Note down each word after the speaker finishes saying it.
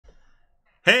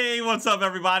Hey, what's up,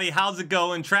 everybody? How's it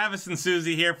going? Travis and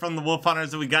Susie here from the Wolf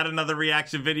Hunters, and we got another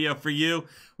reaction video for you.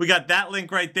 We got that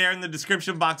link right there in the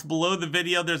description box below the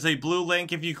video. There's a blue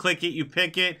link. If you click it, you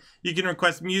pick it. You can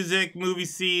request music, movie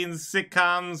scenes,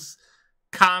 sitcoms,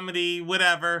 comedy,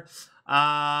 whatever.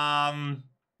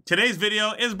 Today's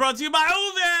video is brought to you by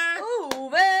Uwe!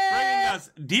 Bringing us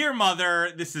Dear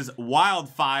Mother. This is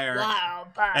Wildfire.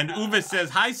 And Uwe says,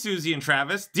 hi, Susie and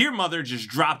Travis. Dear Mother just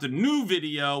dropped a new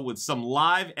video with some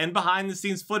live and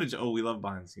behind-the-scenes footage. Oh, we love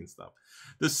behind-the-scenes stuff.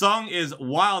 The song is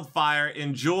Wildfire.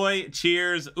 Enjoy.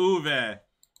 Cheers, Uwe.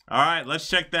 All right, let's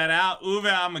check that out.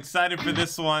 Uwe, I'm excited for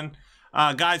this one.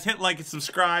 Guys, hit like and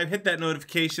subscribe. Hit that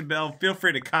notification bell. Feel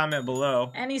free to comment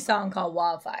below. Any song called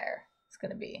Wildfire, it's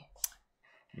going to be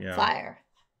fire.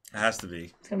 It has to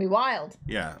be. It's going to be wild.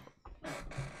 Yeah.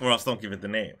 Or else don't give it the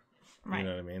name. Right. You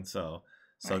know what I mean? So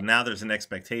now there's an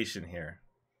expectation here.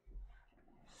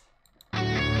 It's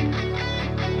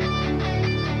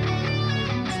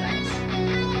nice.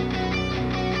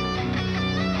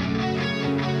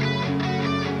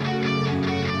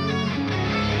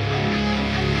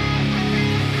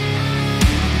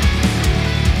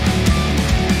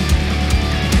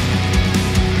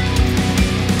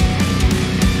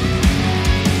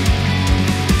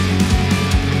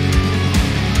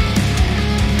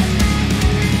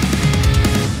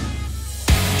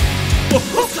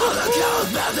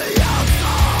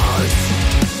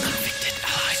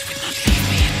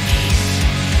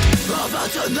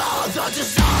 Another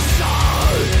disaster.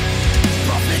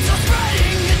 Profits are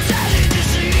spreading a deadly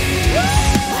disease.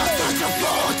 What's that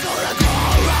support for a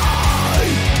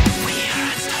glory? We are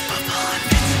unstoppable,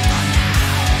 invincible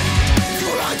now.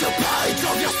 Throughout the pain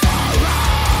of your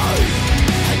sorrow,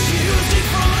 and choosing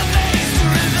from a face to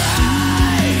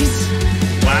revise.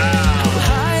 Wow.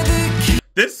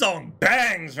 This song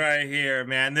bangs right here,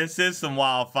 man. This is some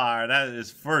Wildfire. That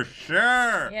is for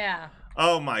sure. Yeah.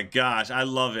 Oh my gosh, I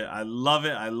love it. I love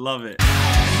it. I love it.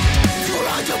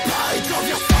 Throughout the pain of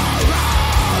your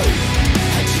sorrow,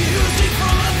 and choosing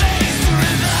from a face to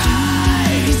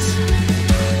revise.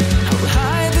 I'll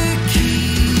hide the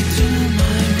key to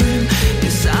my room.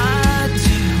 Yes, I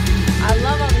do. I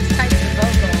love all these types of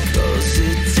vocals. 'Cause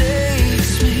it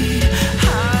takes me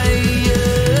higher.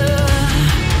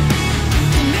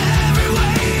 In every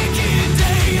waking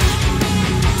day,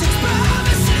 takes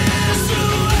promises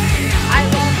away. I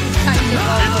love these types of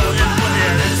vocals.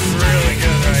 Yeah, this is really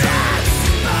good right here.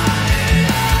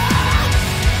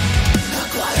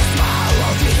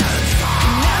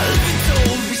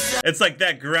 It's like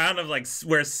that ground of like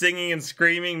where singing and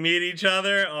screaming meet each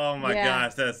other. Oh my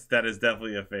gosh, that is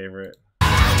definitely a favorite.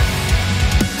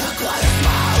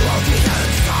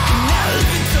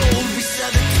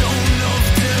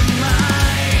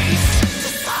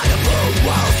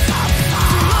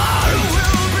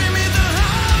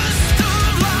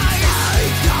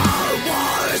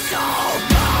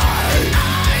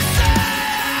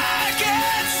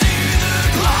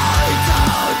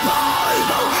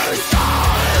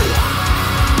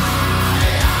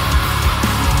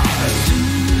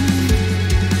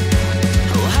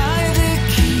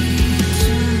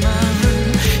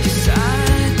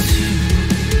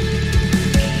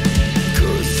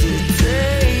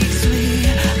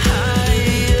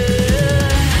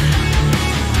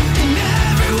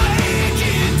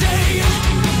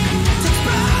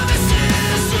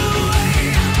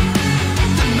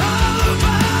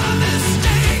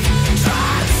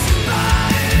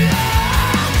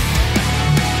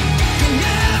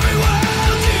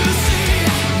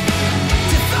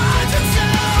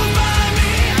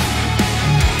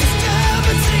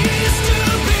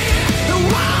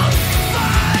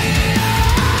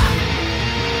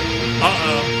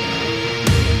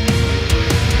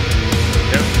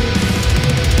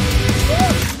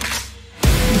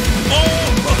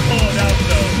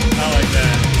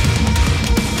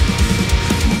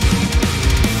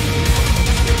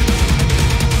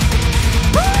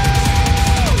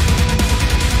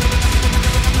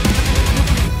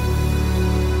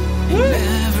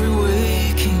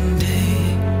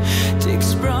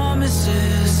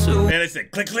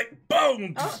 Click, click,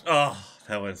 boom! Oh,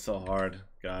 that went so hard.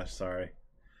 Gosh, sorry.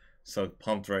 So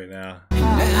pumped right now.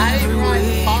 I didn't realize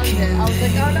it paused it. I was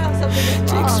like, oh no, something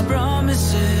is wrong.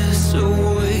 Promises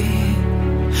away.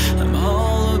 I'm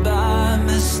all by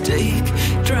mistake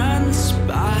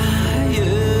transpire.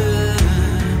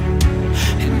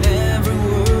 In every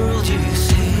world you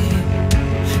see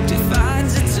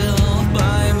defines itself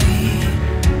by me.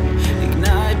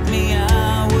 Ignite me,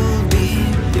 I will be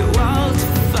your wildfire.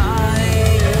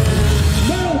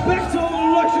 Now back to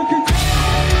election.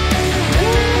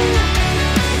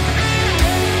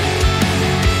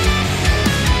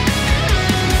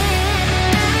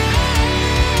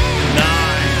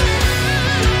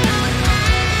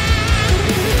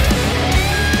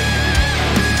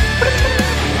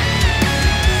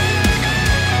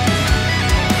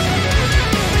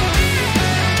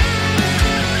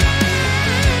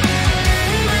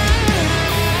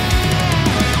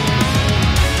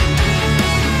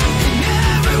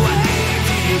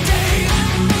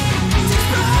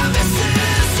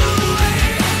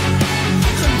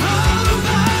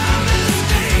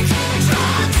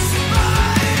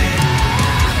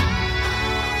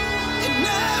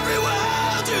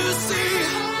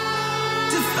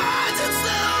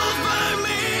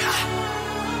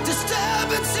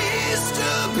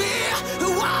 to be a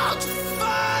wildfire.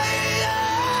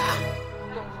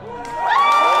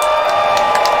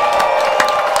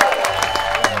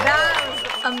 That was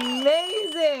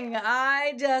amazing.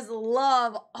 I just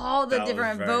love all the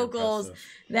different vocals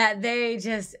that they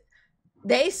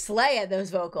slay at those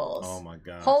vocals. Oh my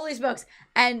gosh. Holy smokes.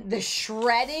 And the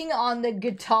shredding on the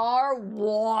guitar,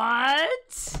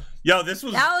 what? Yo, that was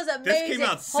amazing. This came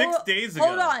out 6 days ago.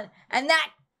 Hold on. And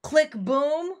that click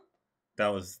boom. That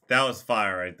was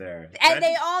fire right there. And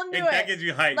they all knew it. That gives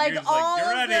you hype. Like, you're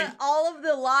ready. all of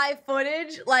the live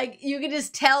footage, like you could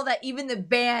just tell that even the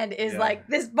band is like,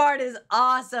 this part is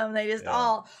awesome. They just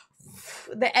all,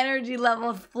 the energy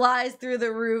level flies through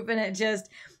the roof, and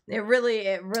it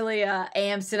really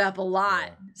amps it up a lot.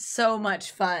 Yeah. So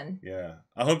much fun. Yeah.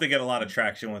 I hope they get a lot of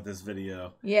traction with this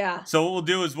video. Yeah. So what we'll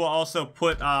do is we'll also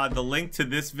put the link to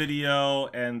this video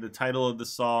and the title of the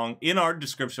song in our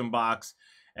description box.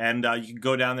 And you can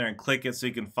go down there and click it so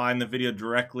you can find the video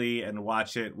directly and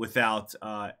watch it without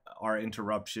our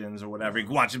interruptions or whatever. You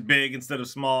can watch it big instead of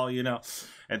small, you know,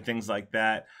 and things like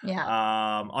that. Yeah.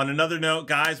 On another note,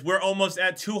 guys, we're almost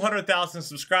at 200,000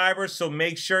 subscribers, so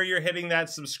make sure you're hitting that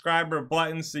subscriber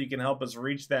button so you can help us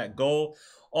reach that goal.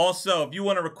 Also, if you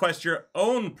want to request your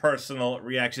own personal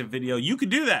reaction video, you can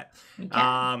do that. You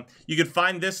can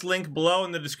find this link below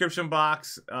in the description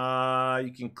box.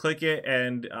 You can click it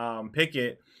and pick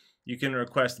it. You can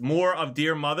request more of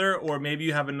Dear Mother, or maybe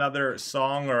you have another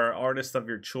song or artist of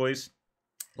your choice,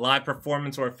 live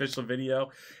performance or official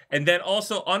video. And then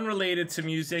also unrelated to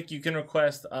music, you can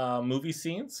request movie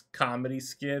scenes, comedy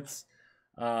skits.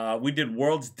 We did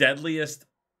World's Deadliest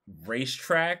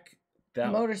Racetrack.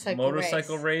 That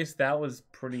motorcycle race. That was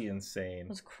pretty insane. It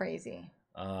was crazy.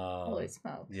 Holy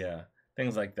smokes. Yeah,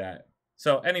 things like that.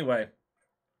 So anyway,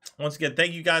 once again,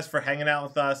 thank you guys for hanging out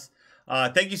with us.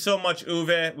 Thank you so much,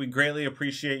 Uwe. We greatly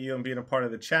appreciate you and being a part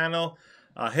of the channel.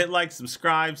 Hit like,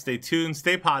 subscribe, stay tuned,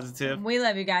 stay positive. We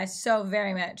love you guys so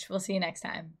very much. We'll see you next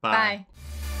time. Bye.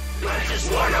 I just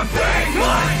wanna bang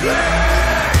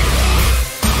my